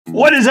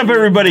What is up,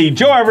 everybody?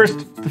 Joe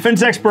Everest, the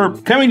fence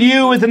expert, coming to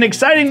you with an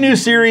exciting new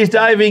series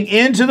diving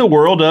into the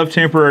world of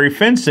temporary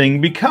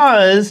fencing,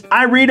 because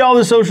I read all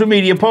the social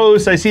media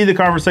posts, I see the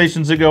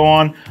conversations that go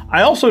on.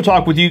 I also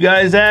talk with you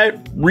guys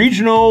at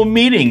regional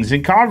meetings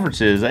and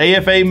conferences,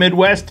 AFA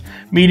Midwest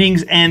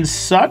meetings and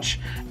such.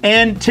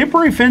 And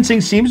temporary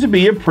fencing seems to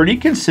be a pretty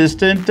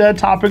consistent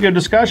topic of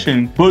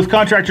discussion. Both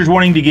contractors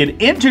wanting to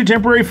get into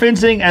temporary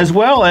fencing, as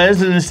well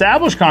as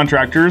established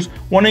contractors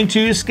wanting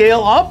to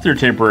scale up their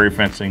temporary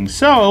fencing.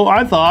 So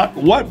I thought,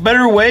 what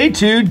better way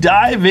to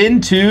dive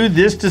into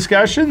this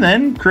discussion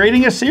than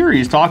creating a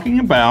series talking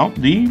about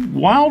the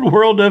wild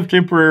world of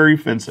temporary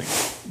fencing.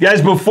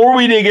 Guys, before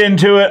we dig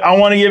into it, I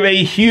want to give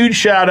a huge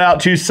shout out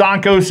to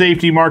Sonco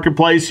Safety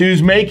Marketplace,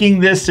 who's making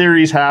this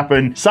series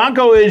happen.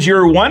 Sonco is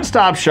your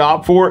one-stop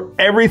shop for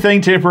everything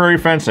temporary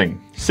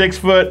fencing. 6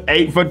 foot,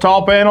 8 foot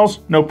tall panels,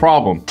 no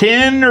problem.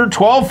 10 or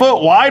 12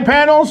 foot wide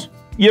panels,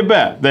 you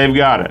bet they've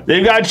got it.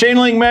 They've got chain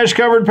link mesh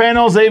covered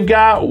panels. They've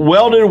got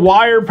welded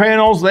wire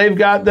panels. They've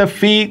got the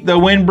feet, the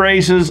wind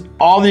braces,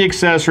 all the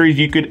accessories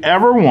you could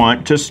ever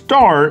want to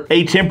start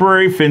a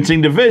temporary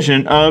fencing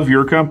division of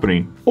your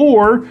company.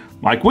 Or,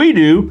 like we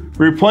do,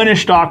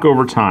 replenish stock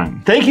over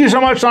time. Thank you so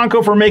much,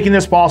 Sonco, for making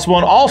this possible.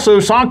 And also,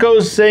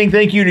 Sonco's saying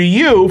thank you to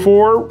you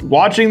for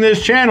watching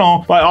this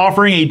channel by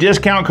offering a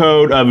discount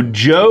code of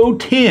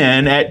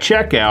JOE10 at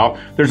checkout.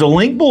 There's a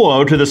link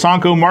below to the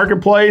Sonco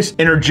Marketplace.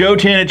 Enter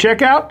JOE10 at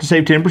checkout to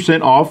save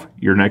 10% off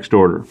your next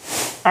order.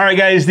 All right,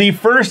 guys, the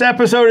first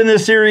episode in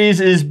this series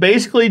is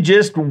basically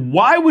just,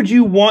 why would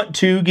you want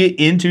to get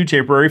into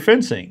temporary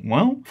fencing?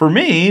 Well, for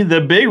me,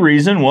 the big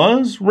reason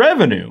was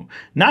revenue.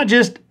 Not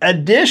just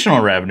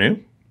additional revenue.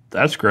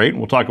 That's great.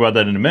 We'll talk about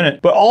that in a minute.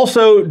 But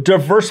also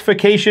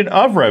diversification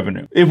of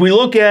revenue. If we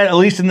look at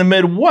least in the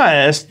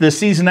Midwest, the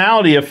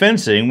seasonality of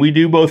fencing, we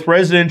do both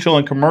residential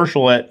and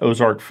commercial at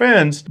Ozark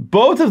Fence.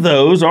 Both of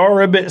those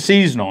are a bit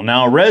seasonal.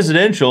 Now,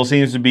 residential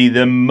seems to be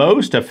the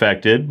most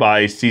affected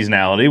by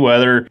seasonality,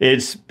 whether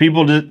it's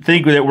people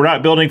think that we're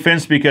not building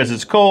fence because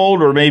it's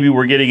cold, or maybe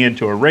we're getting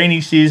into a rainy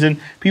season.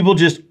 People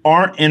just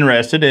aren't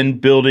interested in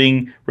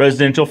building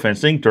residential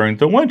fencing during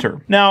the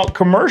winter. Now,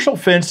 commercial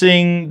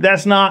fencing,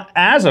 that's not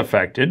as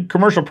affected.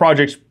 Commercial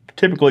projects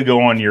typically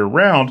go on year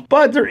round,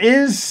 but there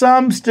is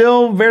some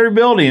still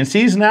variability and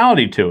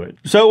seasonality to it.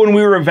 So when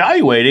we were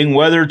evaluating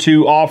whether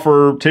to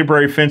offer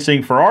temporary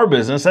fencing for our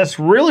business, that's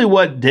really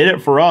what did it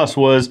for us.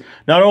 Was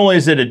not only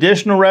is it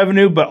additional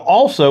revenue, but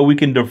also we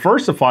can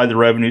diversify the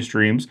revenue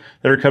streams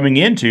that are coming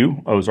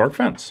into Ozark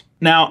Fence.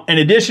 Now, in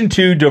addition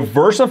to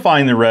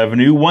diversifying the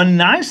revenue, one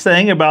nice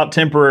thing about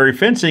temporary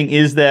fencing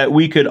is that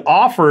we could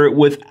offer it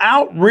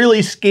without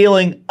really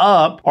scaling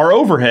up our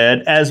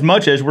overhead as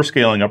much as we're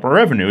scaling up our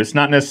revenue. It's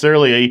not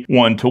necessarily a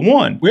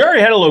one-to-one. We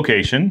already had a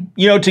location.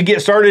 You know, to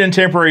get started in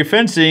temporary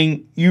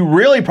fencing, you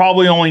really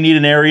probably only need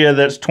an area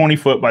that's 20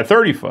 foot by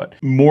 30 foot.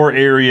 More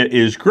area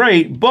is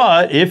great,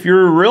 but if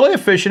you're really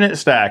efficient at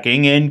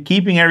stacking and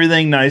keeping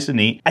everything nice and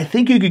neat, I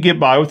think you could get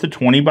by with the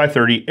 20 by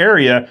 30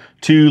 area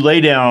to lay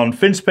down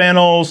fence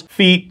panels,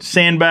 feet,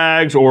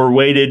 sandbags, or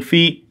weighted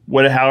feet,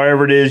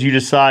 however it is you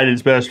decide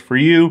is best for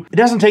you. It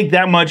doesn't take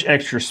that much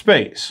extra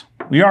space.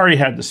 We already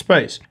had the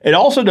space. It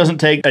also doesn't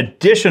take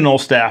additional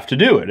staff to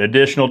do it,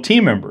 additional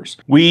team members.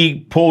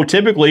 We pull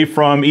typically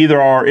from either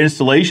our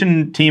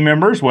installation team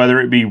members, whether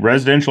it be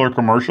residential or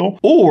commercial,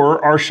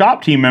 or our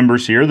shop team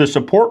members here, the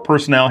support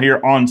personnel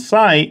here on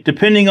site.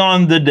 Depending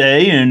on the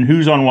day and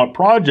who's on what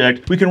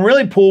project, we can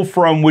really pull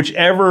from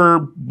whichever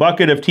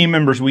bucket of team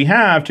members we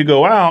have to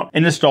go out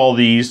and install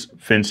these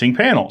fencing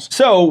panels.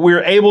 So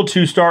we're able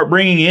to start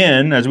bringing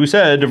in, as we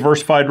said,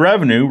 diversified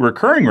revenue,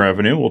 recurring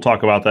revenue. We'll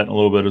talk about that in a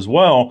little bit as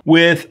well,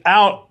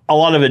 without a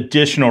lot of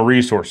additional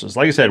resources.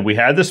 Like I said, we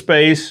had the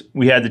space,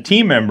 we had the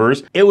team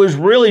members. It was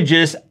really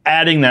just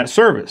adding that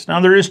service.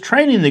 Now, there is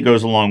training that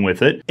goes along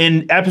with it.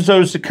 In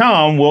episodes to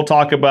come, we'll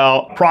talk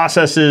about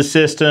processes,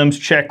 systems,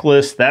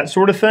 checklists, that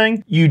sort of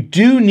thing. You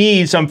do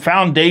need some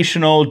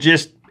foundational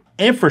just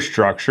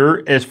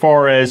infrastructure as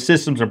far as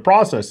systems and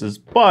processes,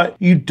 but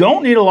you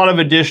don't need a lot of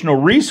additional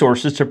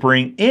resources to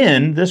bring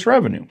in this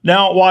revenue.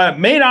 Now, while it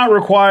may not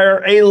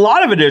require a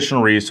lot of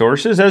additional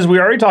resources, as we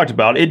already talked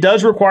about, it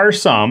does require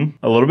some,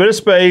 a little bit of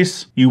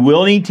space. You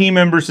will need team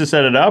members to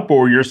set it up,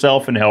 or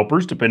yourself and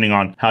helpers, depending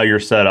on how you're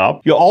set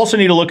up. You'll also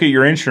need to look at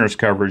your insurance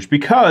coverage,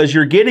 because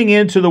you're getting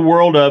into the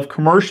world of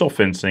commercial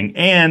fencing,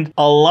 and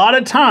a lot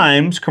of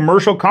times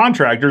commercial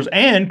contractors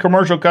and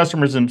commercial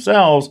customers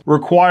themselves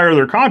require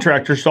their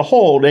contractors to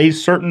hold a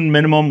certain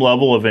minimum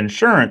level of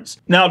insurance.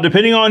 Now,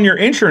 depending on your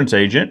insurance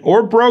agent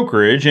or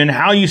brokerage and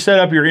how you set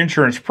up your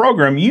insurance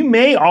program, you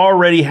may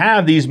already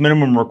have these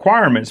minimum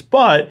requirements,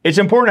 but it's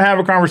important to have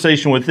a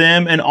conversation with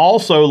them, and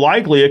also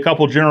likely a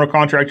couple general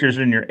contractors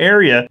in your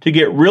area, to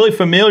get really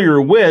familiar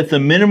with the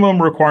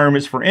minimum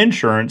requirements for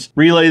insurance.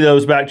 Relay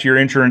those back to your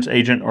insurance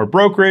agent or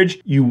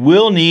brokerage. You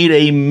will need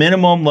a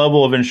minimum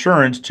level of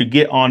insurance to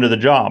get onto the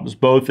jobs,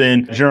 both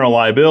in general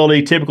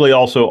liability, typically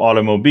also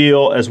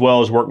automobile, as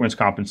well as workman's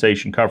compensation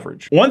compensation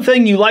coverage. One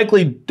thing you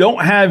likely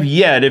don't have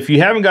yet, if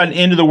you haven't gotten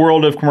into the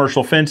world of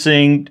commercial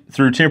fencing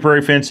through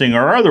temporary fencing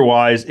or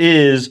otherwise,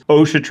 is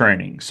OSHA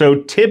training.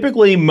 So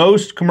typically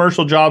most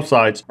commercial job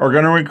sites are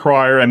going to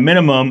require a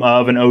minimum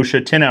of an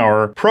OSHA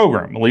 10-hour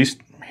program, at least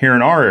here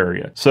in our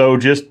area. So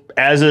just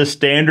as a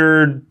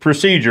standard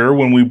procedure,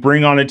 when we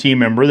bring on a team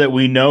member that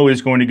we know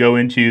is going to go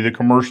into the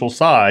commercial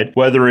side,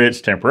 whether it's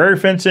temporary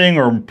fencing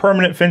or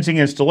permanent fencing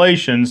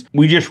installations,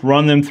 we just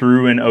run them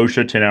through an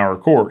OSHA 10-hour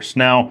course.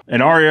 Now,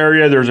 in our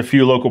area, there's a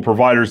few local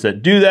providers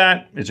that do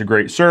that. It's a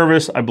great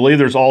service. I believe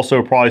there's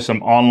also probably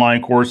some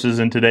online courses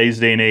in today's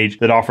day and age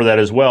that offer that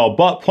as well.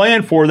 But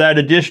plan for that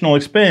additional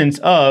expense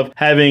of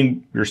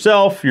having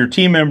yourself, your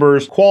team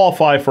members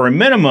qualify for a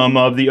minimum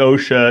of the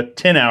OSHA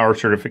 10-hour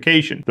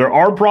certification. There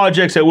are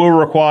projects that will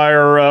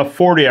require a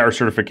 40-hour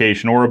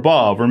certification or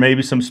above, or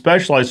maybe some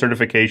specialized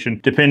certification,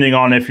 depending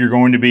on if you're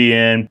going to be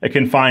in a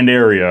confined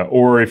area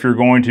or if you're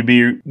going to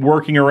be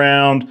working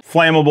around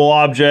flammable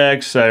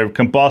objects,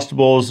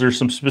 combustibles. There's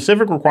some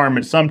specific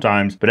requirements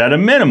sometimes, but at a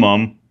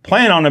minimum,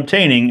 plan on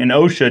obtaining an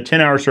OSHA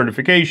 10-hour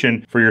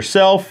certification for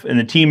yourself and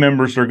the team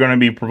members that are going to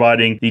be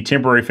providing the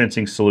temporary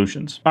fencing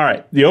solutions. All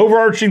right, the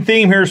overarching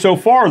theme here so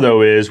far,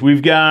 though, is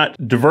we've got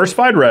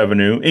diversified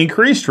revenue,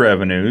 increased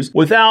revenues,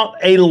 without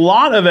a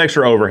lot of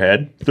extra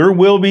overhead. There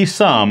will be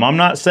some. I'm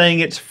not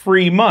saying it's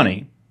free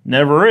money.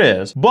 Never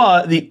is.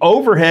 But the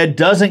overhead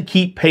doesn't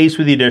keep pace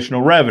with the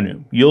additional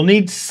revenue. You'll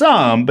need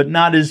some, but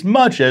not as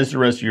much as the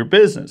rest of your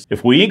business.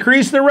 If we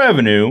increase the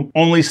revenue,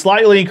 only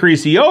slightly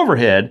increase the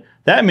overhead,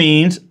 that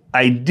means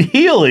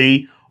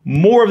ideally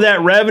more of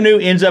that revenue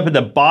ends up at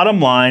the bottom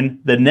line,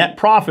 the net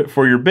profit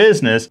for your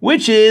business,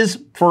 which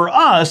is, for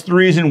us, the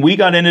reason we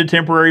got into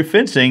temporary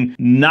fencing.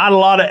 Not a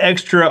lot of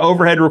extra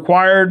overhead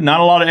required, not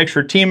a lot of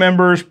extra team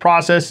members,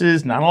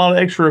 processes, not a lot of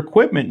extra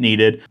equipment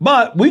needed,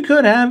 but we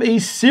could have a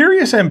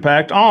serious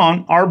impact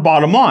on our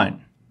bottom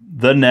line,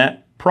 the net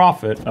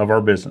profit of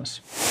our business.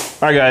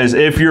 All right, guys,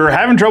 if you're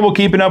having trouble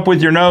keeping up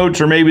with your notes,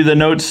 or maybe the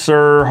notes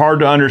are hard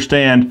to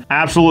understand,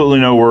 absolutely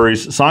no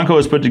worries. Sonco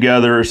has put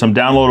together some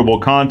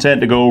downloadable content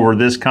to go over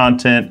this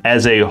content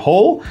as a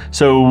whole.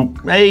 So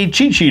a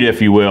cheat sheet,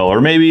 if you will, or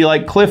maybe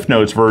like Cliff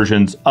Notes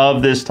versions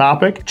of this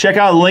topic. Check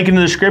out the link in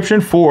the description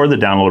for the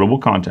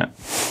downloadable content.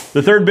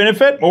 The third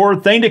benefit or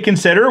thing to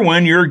consider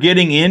when you're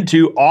getting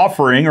into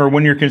offering, or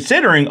when you're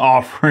considering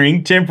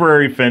offering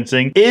temporary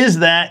fencing, is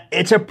that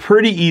it's a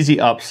pretty easy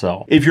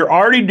upsell. If you're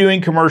already doing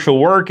commercial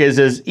work, it's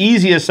as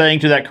easy as saying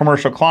to that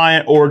commercial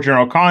client or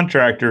general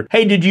contractor,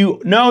 hey, did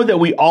you know that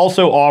we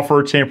also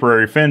offer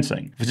temporary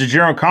fencing? If it's a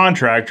general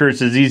contractor,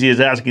 it's as easy as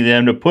asking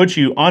them to put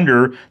you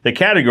under the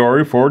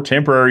category for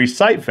temporary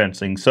site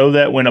fencing, so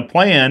that when a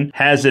plan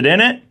has it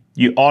in it,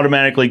 you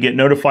automatically get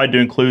notified to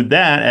include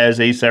that as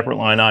a separate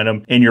line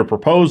item in your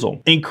proposal.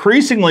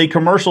 Increasingly,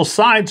 commercial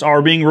sites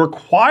are being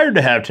required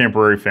to have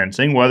temporary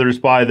fencing, whether it's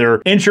by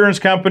their insurance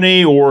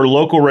company or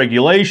local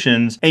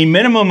regulations. A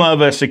minimum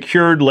of a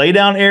secured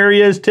laydown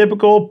area is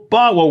typical,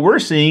 but what we're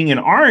seeing in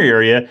our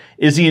area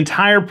is the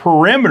entire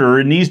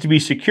perimeter needs to be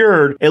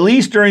secured, at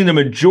least during the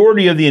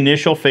majority of the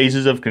initial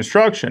phases of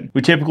construction.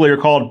 We typically are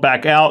called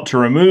back out to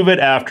remove it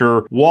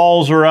after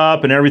walls are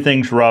up and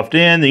everything's roughed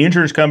in. The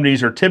insurance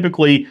companies are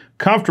typically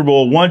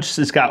comfortable once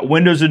it's got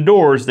windows and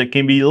doors that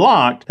can be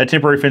locked, that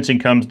temporary fencing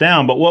comes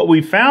down. But what we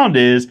found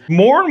is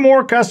more and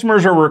more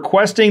customers are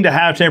requesting to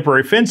have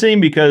temporary fencing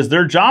because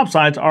their job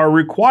sites are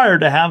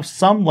required to have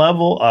some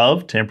level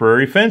of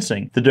temporary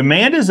fencing. The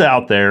demand is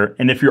out there,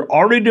 and if you're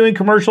already doing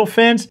commercial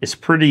fence, it's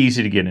pretty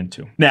easy to get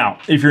into. Now,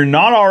 if you're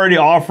not already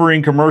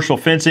offering commercial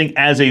fencing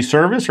as a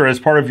service or as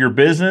part of your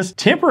business,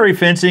 temporary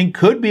fencing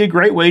could be a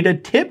great way to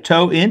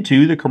tiptoe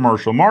into the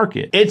commercial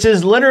market. It's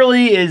as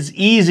literally as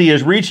easy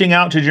as reaching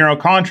out to general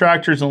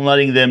contractors and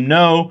letting them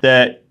know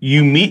that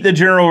you meet the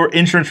general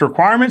insurance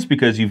requirements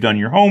because you've done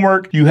your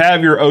homework. You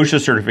have your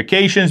OSHA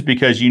certifications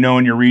because you know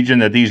in your region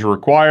that these are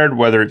required,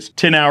 whether it's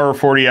 10-hour,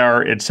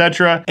 40-hour,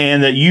 etc.,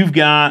 and that you've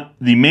got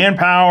the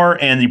manpower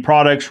and the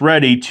products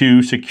ready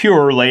to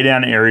secure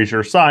laydown areas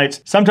or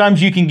sites.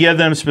 Sometimes you can give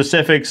them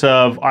specifics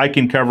of, I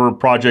can cover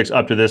projects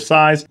up to this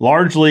size.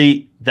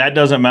 Largely, that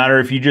doesn't matter.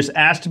 If you just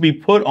ask to be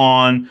put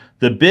on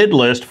the bid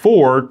list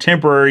for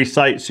temporary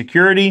site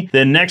security,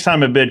 then next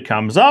time a bid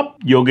comes up,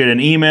 you'll get an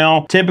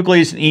email.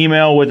 Typically, it's an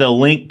email with a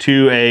link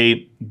to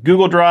a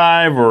Google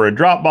Drive or a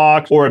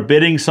Dropbox or a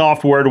bidding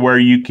software to where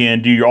you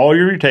can do all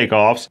your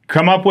takeoffs,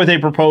 come up with a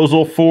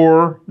proposal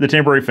for the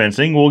temporary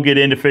fencing. We'll get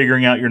into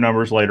figuring out your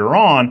numbers later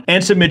on,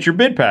 and submit your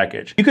bid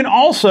package. You can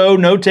also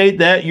notate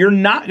that you're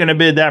not going to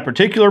bid that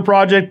particular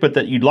project, but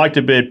that you'd like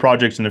to bid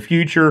projects in the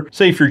future.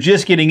 Say if you're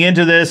just getting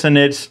into this and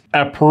it's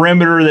a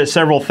perimeter that's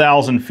several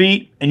thousand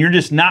feet, and you're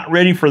just not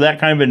ready for that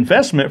kind of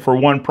investment for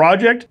one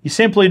project, you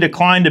simply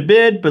decline to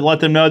bid, but let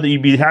them know that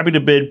you'd be happy to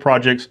bid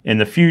projects in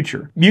the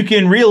future. You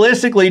can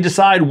realistically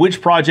decide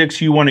which projects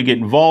you want to get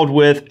involved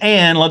with,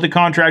 and let the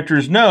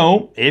contractors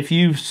know, if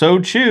you so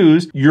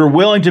choose, you're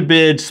willing to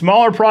bid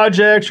smaller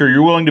projects or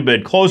you're willing to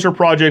bid closer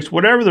projects,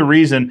 whatever the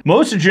reason.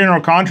 Most of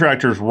general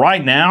contractors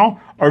right now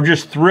are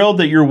just thrilled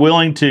that you're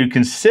willing to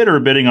consider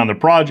bidding on the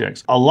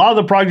projects. A lot of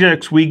the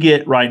projects we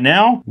get right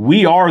now,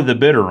 we are the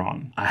bidder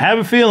on. I have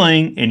a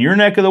feeling in your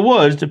neck of the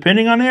woods,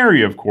 depending on the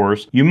area, of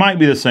course, you might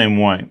be the same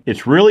way.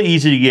 It's really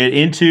easy to get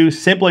into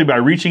simply by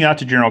reaching out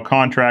to general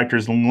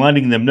contractors and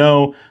letting them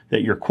know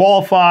that you're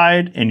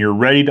qualified and you're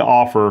ready to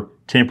offer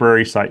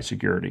temporary site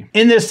security.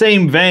 In this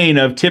same vein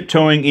of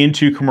tiptoeing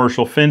into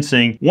commercial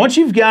fencing, once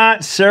you've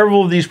got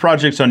several of these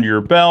projects under your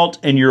belt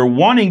and you're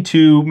wanting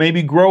to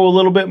maybe grow a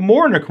little bit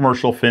more into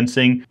commercial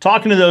fencing,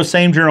 talking to those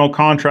same general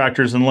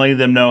contractors and letting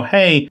them know,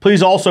 hey,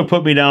 please also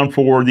put me down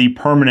for the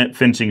permanent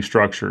fencing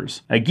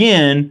structures.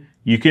 Again,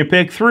 you can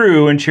pick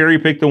through and cherry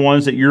pick the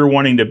ones that you're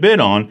wanting to bid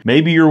on.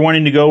 Maybe you're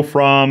wanting to go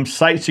from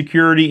site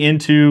security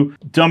into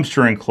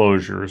dumpster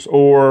enclosures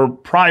or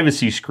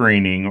privacy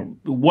screening,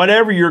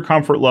 whatever your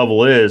comfort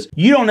level is.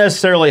 You don't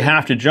necessarily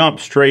have to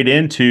jump straight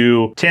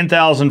into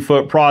 10,000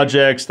 foot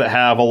projects that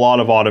have a lot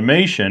of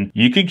automation.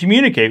 You can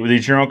communicate with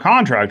these general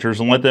contractors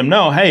and let them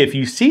know, hey, if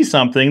you see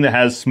something that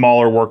has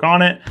smaller work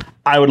on it,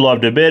 I would love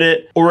to bid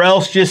it, or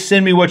else just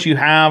send me what you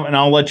have and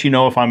I'll let you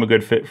know if I'm a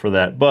good fit for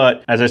that.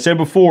 But as I said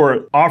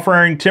before,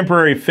 offering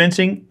temporary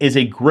fencing is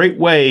a great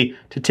way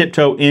to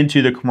tiptoe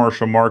into the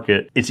commercial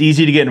market. It's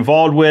easy to get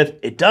involved with.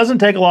 It doesn't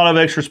take a lot of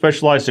extra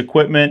specialized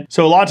equipment.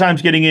 So a lot of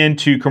times getting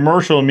into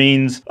commercial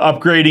means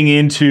upgrading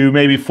into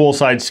maybe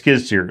full-size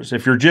skid steers.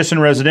 If you're just in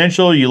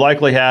residential, you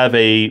likely have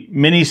a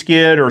mini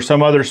skid or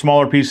some other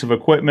smaller piece of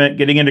equipment.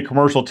 Getting into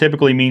commercial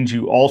typically means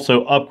you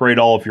also upgrade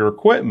all of your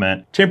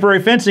equipment. Temporary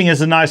fencing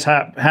is a nice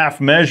half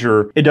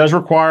measure. It does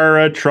require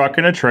a truck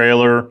and a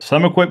trailer.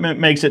 Some equipment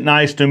makes it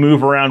nice to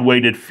move around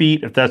weighted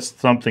feet if that's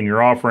something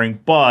you're offering.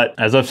 But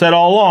as I've said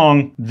all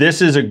along,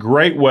 this is a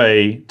great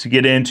way to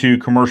get into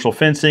commercial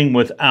fencing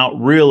without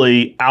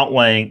really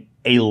outlaying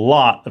a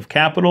lot of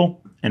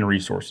capital and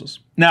resources.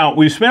 Now,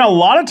 we've spent a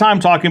lot of time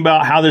talking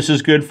about how this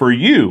is good for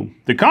you,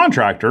 the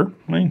contractor.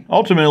 I mean,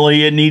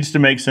 ultimately, it needs to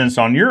make sense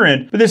on your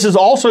end, but this is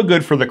also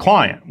good for the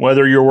client.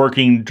 Whether you're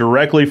working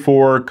directly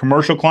for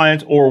commercial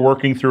clients or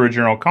working through a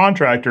general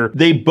contractor,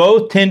 they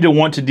both tend to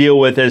want to deal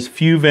with as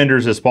few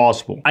vendors as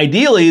possible.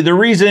 Ideally, the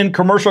reason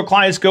commercial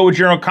clients go with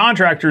general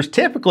contractors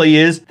typically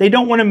is they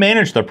don't want to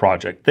manage the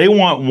project. They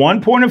want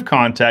one point of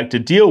contact to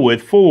deal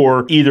with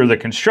for either the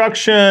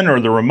construction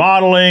or the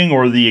remodeling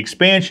or the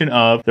expansion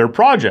of their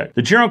project.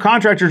 The general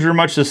contractors are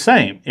much the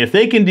same. If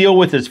they can deal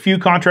with as few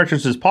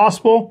contractors as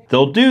possible,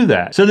 they'll do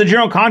that. So the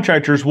general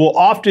contractors will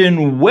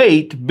often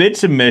weight bid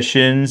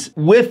submissions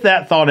with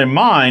that thought in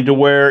mind, to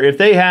where if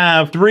they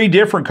have 3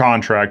 different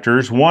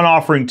contractors, one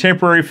offering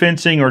temporary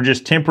fencing or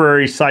just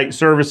temporary site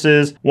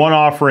services, one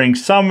offering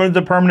some of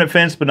the permanent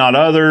fence but not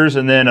others,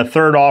 and then a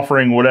third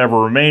offering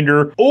whatever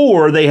remainder,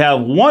 or they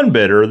have one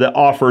bidder that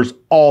offers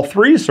all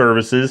 3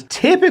 services,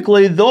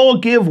 typically they'll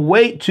give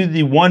weight to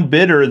the one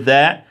bidder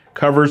that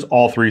covers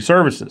all 3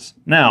 services.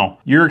 Now,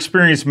 your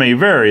experience may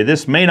vary.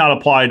 This may not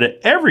apply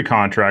to every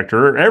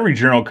contractor or every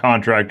general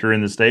contractor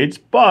in the States,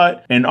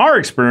 but in our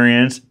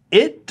experience,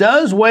 it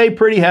does weigh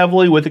pretty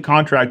heavily with the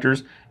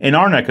contractors in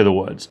our neck of the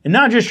woods. And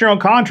not just general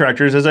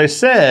contractors, as I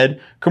said,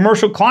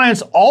 commercial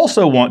clients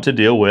also want to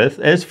deal with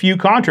as few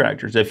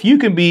contractors. If you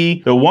can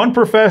be the one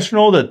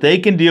professional that they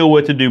can deal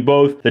with to do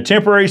both the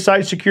temporary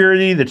site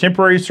security, the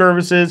temporary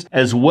services,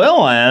 as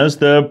well as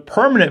the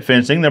permanent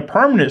fencing, the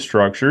permanent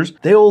structures,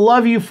 they will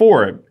love you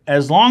for it.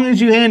 As long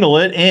as you handle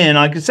it in,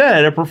 like I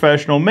said, a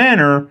professional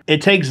manner,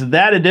 it takes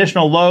that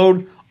additional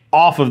load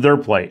off of their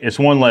plate. It's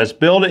one less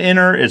bill to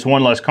enter, it's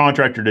one less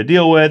contractor to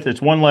deal with,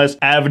 it's one less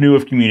avenue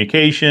of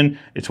communication,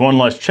 it's one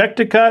less check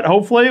to cut,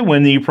 hopefully,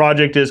 when the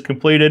project is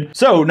completed.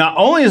 So not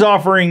only is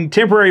offering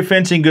temporary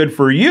fencing good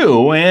for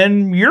you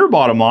and your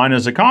bottom line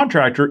as a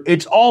contractor,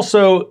 it's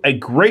also a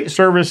great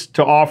service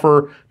to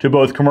offer to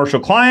both commercial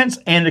clients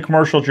and the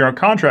commercial general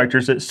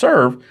contractors that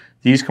serve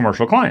these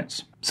commercial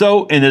clients.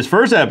 So in this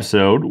first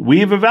episode,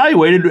 we've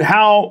evaluated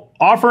how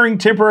offering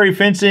temporary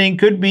fencing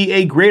could be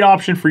a great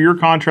option for your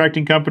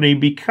contracting company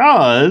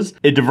because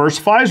it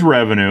diversifies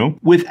revenue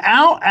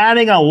without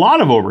adding a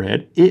lot of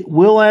overhead. It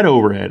will add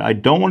overhead. I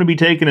don't want to be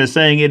taken as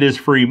saying it is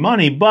free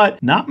money,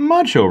 but not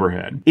much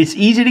overhead. It's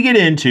easy to get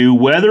into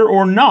whether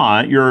or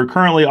not you're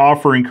currently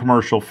offering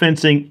commercial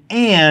fencing,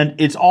 and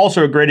it's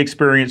also a great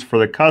experience for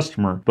the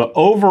customer. But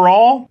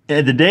overall,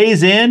 at the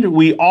day's end,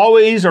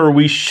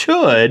 we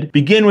should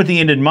begin with the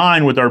end in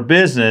mind with our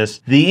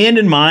business. The end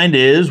in mind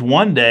is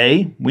one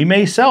day we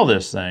may sell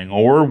this thing,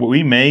 or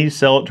we may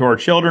sell it to our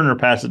children or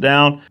pass it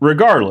down.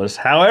 Regardless,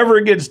 however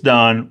it gets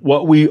done,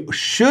 what we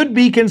should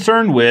be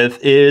concerned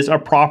with is a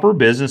proper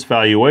business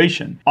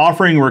valuation.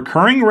 Offering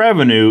recurring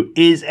revenue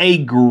is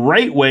a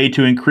great way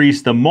to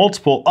increase the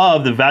multiple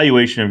of the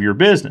valuation of your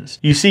business.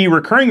 You see,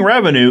 recurring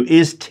revenue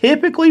is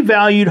typically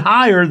valued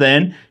higher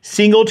than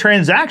single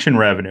transaction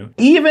revenue.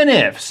 Even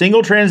if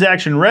single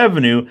transaction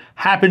revenue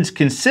happens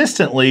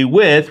consistently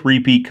with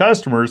repeat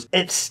customers,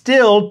 it's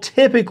still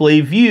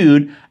typically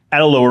viewed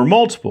at a lower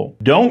multiple.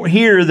 Don't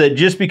hear that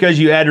just because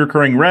you add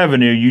recurring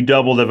revenue, you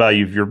double the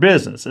value of your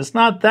business. It's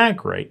not that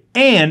great.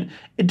 And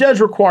it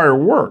does require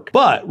work.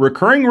 But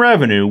recurring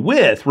revenue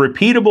with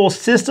repeatable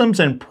systems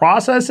and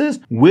processes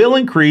will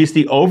increase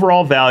the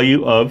overall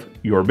value of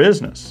your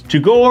business. To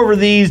go over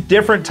these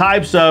different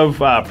types of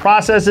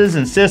processes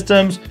and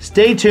systems,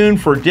 stay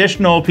tuned for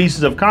additional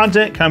pieces of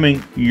content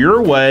coming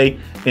your way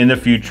in the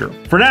future.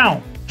 For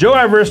now, Joe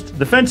Everest,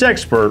 the fence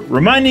expert,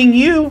 reminding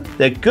you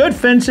that good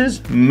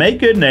fences make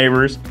good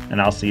neighbors,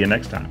 and I'll see you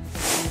next time.